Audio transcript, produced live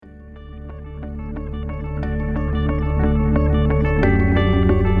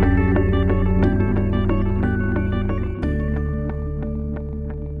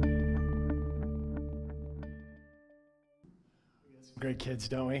kids,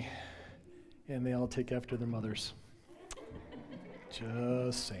 don't we? And they all take after their mothers.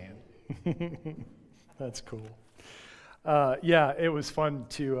 Just saying. That's cool. Yeah, it was fun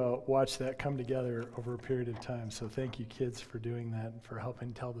to watch that come together over a period of time. So thank you, kids, for doing that and for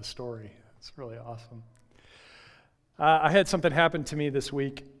helping tell the story. It's really awesome. I had something happen to me this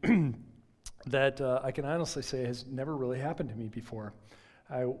week that I can honestly say has never really happened to me before.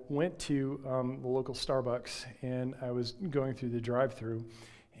 I went to the local Starbucks, and I was going through the drive-thru,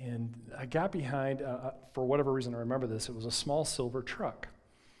 and I got behind, for whatever reason I remember this, it was a small silver truck.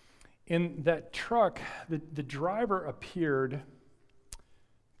 In that truck, the driver appeared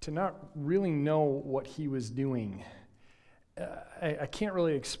to not really know what he was doing. I can't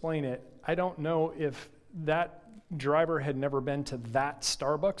really explain it. I don't know if that driver had never been to that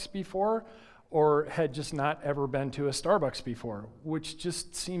Starbucks before, or had just not ever been to a Starbucks before, which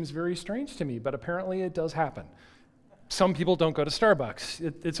just seems very strange to me, but apparently it does happen. Some people don't go to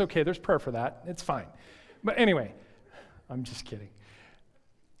Starbucks. It's okay, there's prayer for that, it's fine. But anyway, I'm just kidding.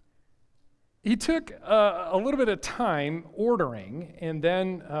 He took a little bit of time ordering and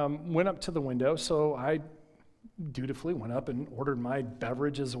then went up to the window, so I dutifully went up and ordered my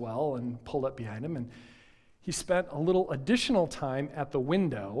beverage as well and pulled up behind him, and he spent a little additional time at the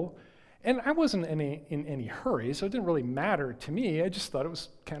window. And I wasn't in any hurry, so it didn't really matter to me. I just thought it was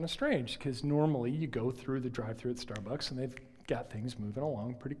kind of strange, because normally you go through the drive-thru at Starbucks, and they've got things moving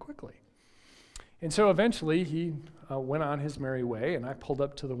along pretty quickly. And so eventually he went on his merry way, and I pulled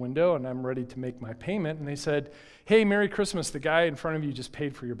up to the window, and I'm ready to make my payment. And they said, "Hey, Merry Christmas, the guy in front of you just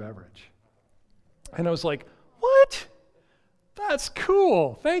paid for your beverage." And I was like, "What? That's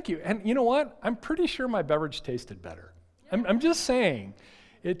cool, thank you." And you know what? I'm pretty sure my beverage tasted better. I'm just saying.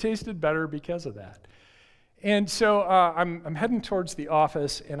 It tasted better because of that. And so I'm heading towards the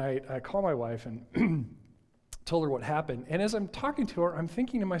office, and I call my wife and told her what happened. And as I'm talking to her, I'm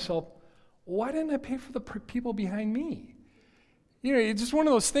thinking to myself, why didn't I pay for the people behind me? You know, it's just one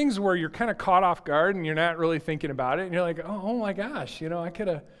of those things where you're kind of caught off guard and you're not really thinking about it. And you're like, oh my gosh, you know, I could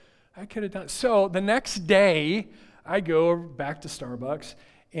have done. So the next day, I go back to Starbucks,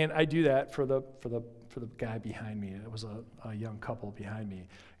 and I do that for the guy behind me. It was a young couple behind me.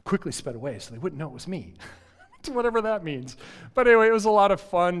 Quickly sped away so they wouldn't know it was me. Whatever that means. But anyway, it was a lot of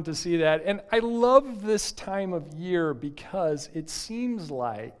fun to see that. And I love this time of year because it seems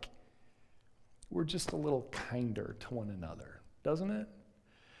like we're just a little kinder to one another, doesn't it?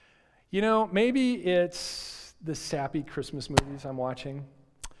 You know, maybe it's the sappy Christmas movies I'm watching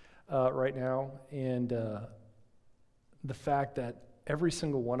right now, and the fact that every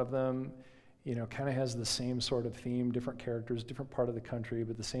single one of them, you know, kind of has the same sort of theme, different characters, different part of the country,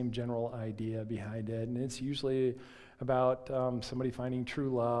 but the same general idea behind it. And it's usually about somebody finding true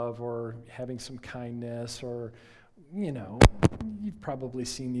love or having some kindness, or, you know, you've probably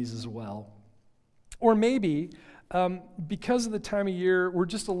seen these as well. Or maybe because of the time of year, we're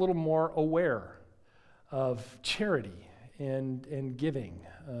just a little more aware of charity and giving,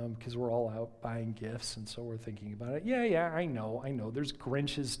 because we're all out buying gifts, and so we're thinking about it. Yeah, I know. There's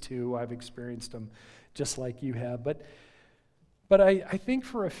Grinches too. I've experienced them just like you have. But I think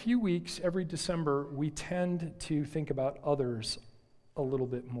for a few weeks every December, we tend to think about others a little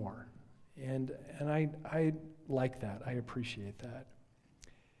bit more. And I like that. I appreciate that.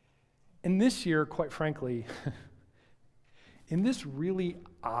 And this year, quite frankly, in this really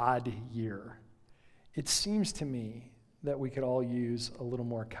odd year, it seems to me that we could all use a little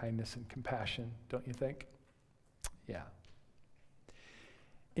more kindness and compassion, don't you think? Yeah.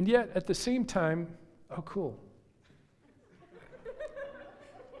 And yet, at the same time, oh, cool.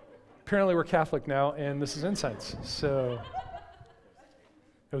 Apparently we're Catholic now, and this is Insights, so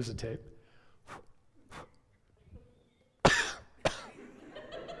it was a tape.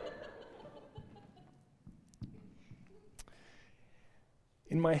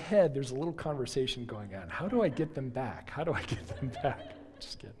 In my head, there's a little conversation going on. How do I get them back?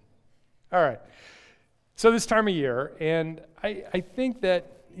 Just kidding. All right. So this time of year, and I think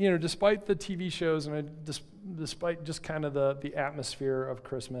that, you know, despite the TV shows and despite just kind of the atmosphere of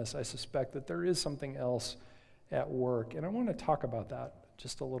Christmas, I suspect that there is something else at work. And I want to talk about that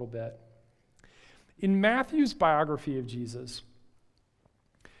just a little bit. In Matthew's biography of Jesus,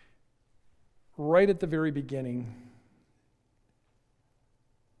 right at the very beginning,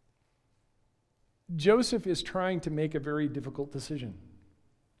 Joseph is trying to make a very difficult decision.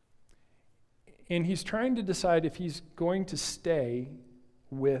 And he's trying to decide if he's going to stay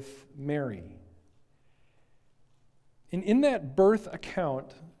with Mary. And in that birth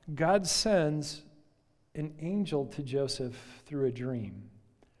account, God sends an angel to Joseph through a dream.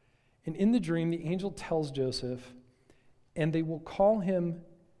 And in the dream, the angel tells Joseph, and they will call him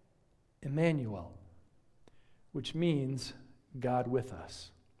Emmanuel, which means God with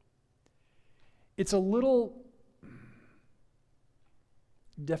us. It's a little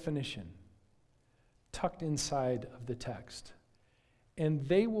definition tucked inside of the text. And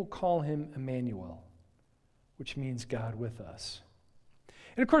they will call him Emmanuel, which means God with us.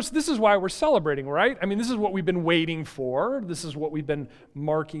 And of course, this is why we're celebrating, right? I mean, this is what we've been waiting for. This is what we've been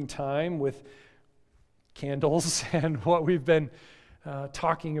marking time with candles and what we've been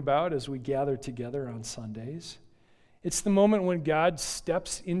talking about as we gather together on Sundays. It's the moment when God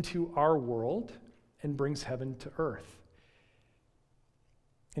steps into our world and brings heaven to earth.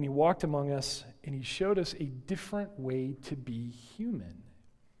 And he walked among us, and he showed us a different way to be human.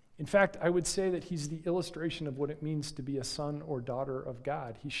 In fact, I would say that he's the illustration of what it means to be a son or daughter of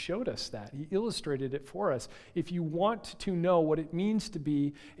God. He showed us that. He illustrated it for us. If you want to know what it means to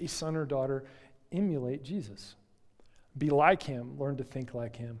be a son or daughter, emulate Jesus. Be like him. Learn to think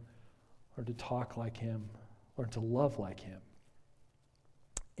like him. Learn to talk like him. Learn to love like him.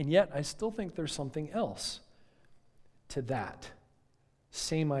 And yet, I still think there's something else to that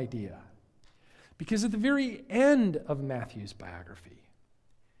same idea. Because at the very end of Matthew's biography,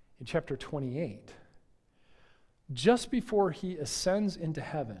 in chapter 28, just before he ascends into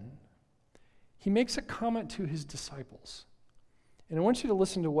heaven, he makes a comment to his disciples. And I want you to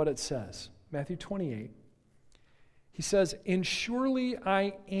listen to what it says. Matthew 28. He says, "And surely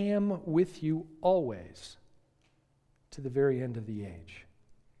I am with you always to the very end of the age."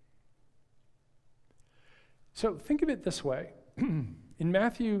 So think of it this way. In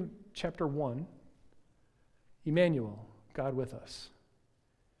Matthew chapter 1, Emmanuel, God with us.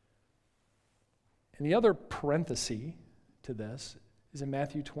 And the other parenthesis to this is in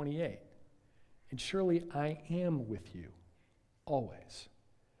Matthew 28. "And surely I am with you always."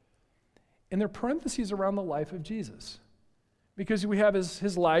 And there are parentheses around the life of Jesus. Because we have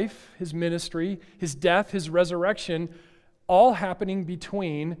his life, his ministry, his death, his resurrection, all happening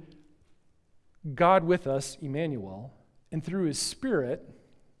between God with us, Emmanuel, and through his Spirit,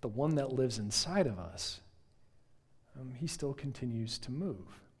 the one that lives inside of us, he still continues to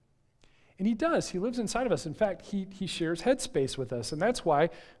move. And he does. He lives inside of us. In fact, he shares headspace with us. And that's why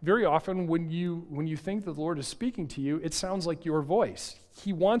very often when you think that the Lord is speaking to you, it sounds like your voice.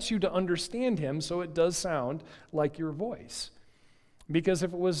 He wants you to understand him, so it does sound like your voice. Because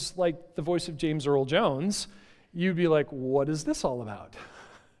if it was like the voice of James Earl Jones, you'd be like, what is this all about?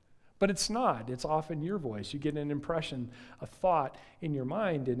 But it's not. It's often your voice. You get an impression, a thought in your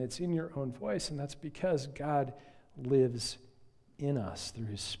mind, and it's in your own voice, and that's because God lives in us through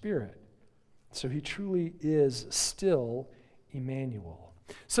his Spirit. So he truly is still Emmanuel.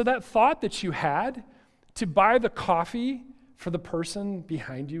 So that thought that you had to buy the coffee for the person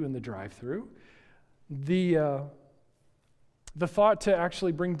behind you in the drive-thru, the thought to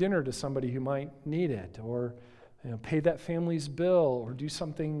actually bring dinner to somebody who might need it, or pay that family's bill, or do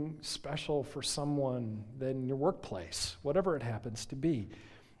something special for someone in your workplace, whatever it happens to be.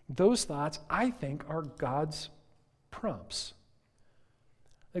 Those thoughts, I think, are God's prompts.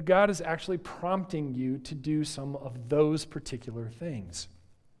 That God is actually prompting you to do some of those particular things.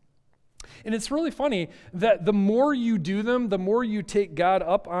 And it's really funny that the more you do them, the more you take God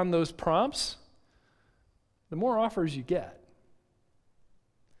up on those prompts, the more offers you get.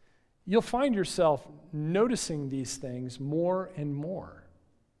 You'll find yourself noticing these things more and more.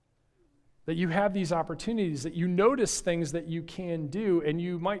 That you have these opportunities, that you notice things that you can do, and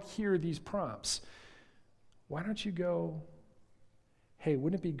you might hear these prompts. Why don't you go, hey,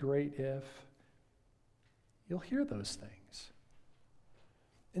 wouldn't it be great if? You'll hear those things.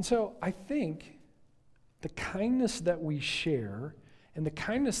 And so I think the kindness that we share and the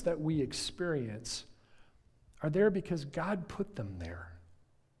kindness that we experience are there because God put them there.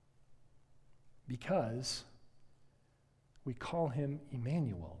 Because we call him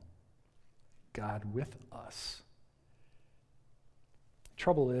Emmanuel, God with us.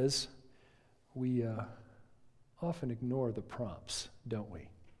 Trouble is, we often ignore the prompts, don't we?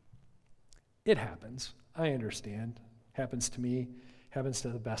 It happens. I understand. Happens to me. Happens to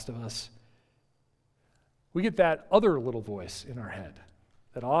the best of us. We get that other little voice in our head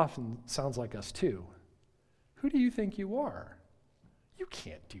that often sounds like us too. Who do you think you are? You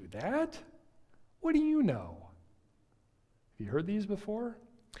can't do that. What do you know? Have you heard these before?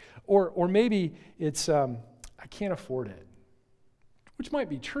 Or maybe it's, I can't afford it, which might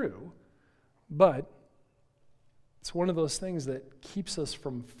be true, but it's one of those things that keeps us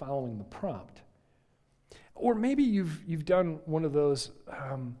from following the prompt. Or maybe you've done one of those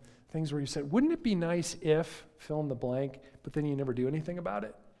things where you said, wouldn't it be nice if, fill in the blank, but then you never do anything about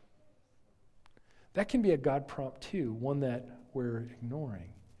it? That can be a God prompt too, one that we're ignoring.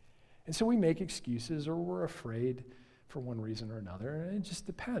 And so we make excuses or we're afraid for one reason or another, and it just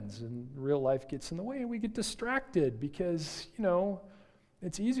depends. And real life gets in the way and we get distracted because,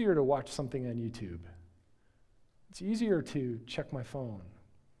 it's easier to watch something on YouTube. It's easier to check my phone.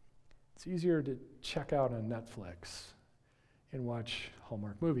 It's easier to check out on Netflix and watch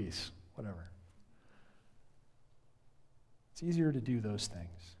Hallmark movies, whatever. It's easier to do those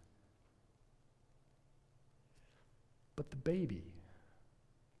things. But the baby,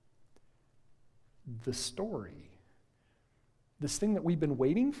 the story, this thing that we've been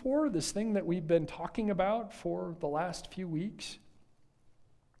waiting for, this thing that we've been talking about for the last few weeks,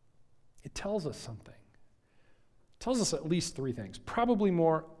 it tells us something. It tells us at least three things. Probably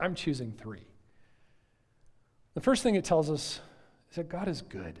more. I'm choosing three. The first thing it tells us is that God is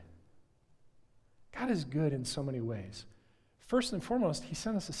good. God is good in so many ways. First and foremost, he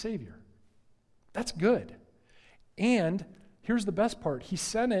sent us a Savior. That's good. And here's the best part. He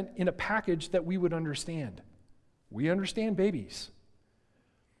sent it in a package that we would understand. We understand babies.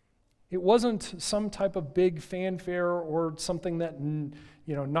 It wasn't some type of big fanfare or something that,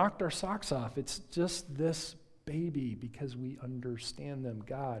 knocked our socks off. It's just this baby because we understand them.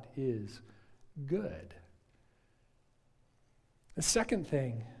 God is good. The second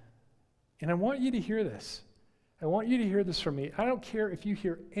thing, and I want you to hear this. I want you to hear this from me. I don't care if you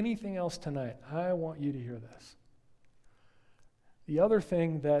hear anything else tonight. I want you to hear this. The other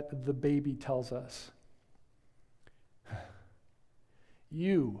thing that the baby tells us,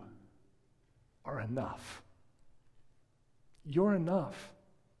 you are enough. You're enough.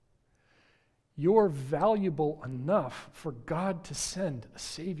 You're valuable enough for God to send a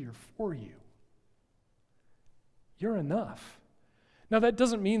Savior for you. You're enough. Now, that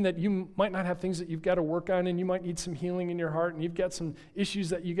doesn't mean that you might not have things that you've got to work on and you might need some healing in your heart and you've got some issues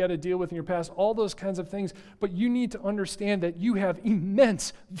that you got to deal with in your past, all those kinds of things. But you need to understand that you have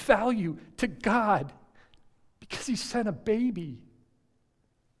immense value to God because he sent a baby.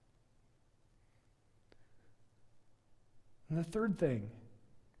 And the third thing,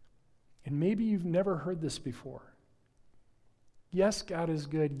 and maybe you've never heard this before. Yes, God is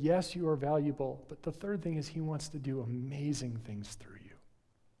good. Yes, you are valuable. But the third thing is he wants to do amazing things through you.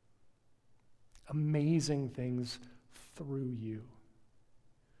 Amazing things through you.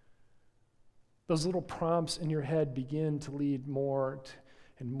 Those little prompts in your head begin to lead more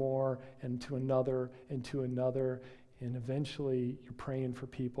and to another and to another. And eventually you're praying for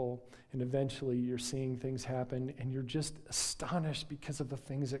people, and eventually you're seeing things happen, and you're just astonished because of the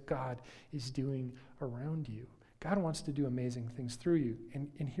things that God is doing around you. God wants to do amazing things through you.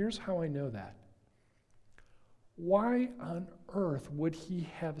 And here's how I know that. Why on earth would he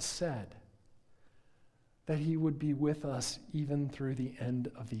have said that he would be with us even through the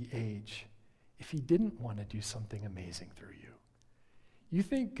end of the age if he didn't want to do something amazing through you? You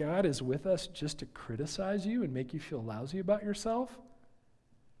think God is with us just to criticize you and make you feel lousy about yourself?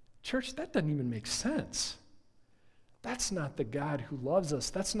 Church, that doesn't even make sense. That's not the God who loves us.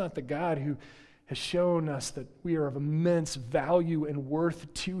 That's not the God who has shown us that we are of immense value and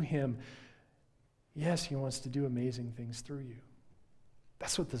worth to him. Yes, he wants to do amazing things through you.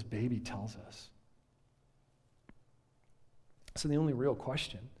 That's what this baby tells us. So the only real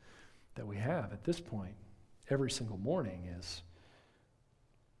question that we have at this point, every single morning, is,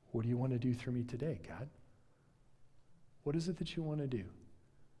 what do you want to do through me today, God? What is it that you want to do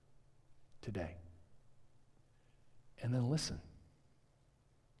today? And then listen.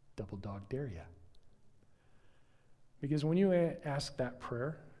 Double dog dare you. Because when you ask that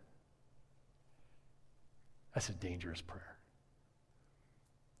prayer, that's a dangerous prayer.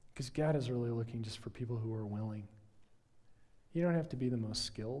 Because God is really looking just for people who are willing. You don't have to be the most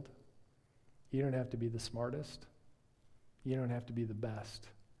skilled. You don't have to be the smartest. You don't have to be the best.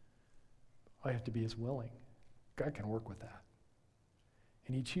 All you have to be is willing. God can work with that.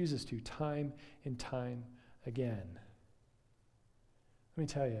 And he chooses to time and time again. Let me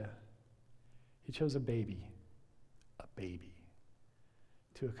tell you, he chose a baby,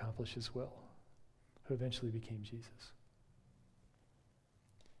 to accomplish his will, who eventually became Jesus.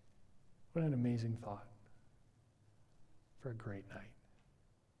 What an amazing thought for a great night.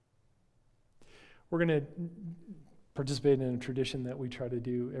 We're going to participate in a tradition that we try to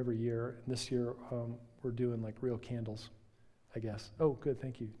do every year. And this year, we're doing like real candles, I guess. Oh, good.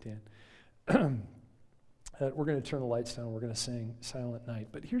 Thank you, Dan. We're going to turn the lights down. We're going to sing Silent Night.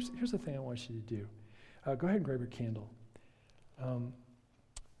 But here's the thing I want you to do. Go ahead and grab your candle.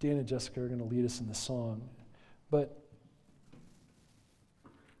 Dan and Jessica are going to lead us in the song. But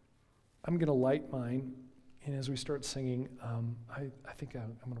I'm going to light mine. And as we start singing, I think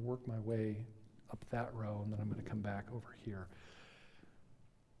I'm going to work my way up that row, and then I'm going to come back over here.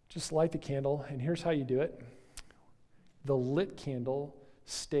 Just light the candle, and here's how you do it. The lit candle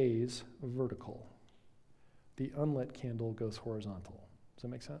stays vertical. The unlit candle goes horizontal. Does that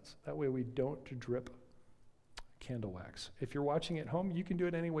make sense? That way we don't drip candle wax. If you're watching at home, you can do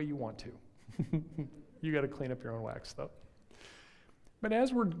it any way you want to. You got to clean up your own wax, though. But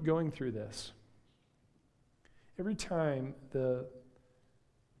as we're going through this, every time the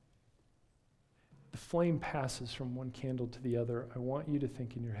flame passes from one candle to the other, I want you to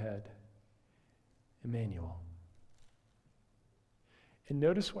think in your head, Emmanuel. And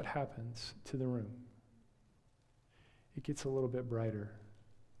notice what happens to the room. It gets a little bit brighter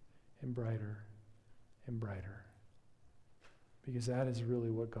and brighter and brighter. Because that is really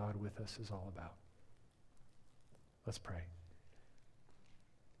what God with us is all about. Let's pray.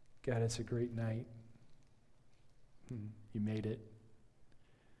 God, it's a great night. You made it.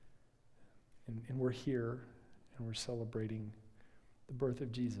 And we're here, and we're celebrating the birth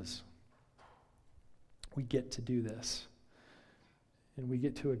of Jesus. We get to do this. And we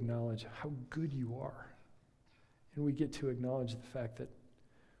get to acknowledge how good you are. And we get to acknowledge the fact that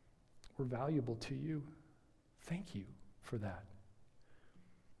we're valuable to you. Thank you for that.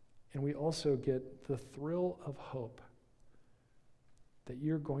 And we also get the thrill of hope that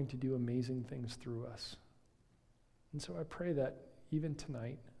you're going to do amazing things through us. And so I pray that even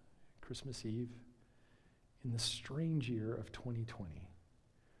tonight, Christmas Eve, in the strange year of 2020,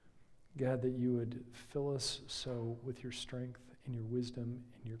 God, that you would fill us so with your strength and your wisdom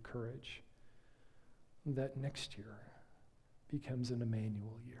and your courage that next year becomes an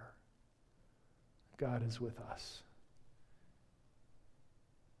Emmanuel year. God is with us.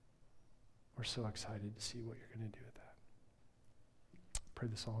 We're so excited to see what you're going to do with that. Pray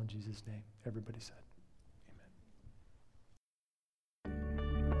this all in Jesus' name. Everybody said.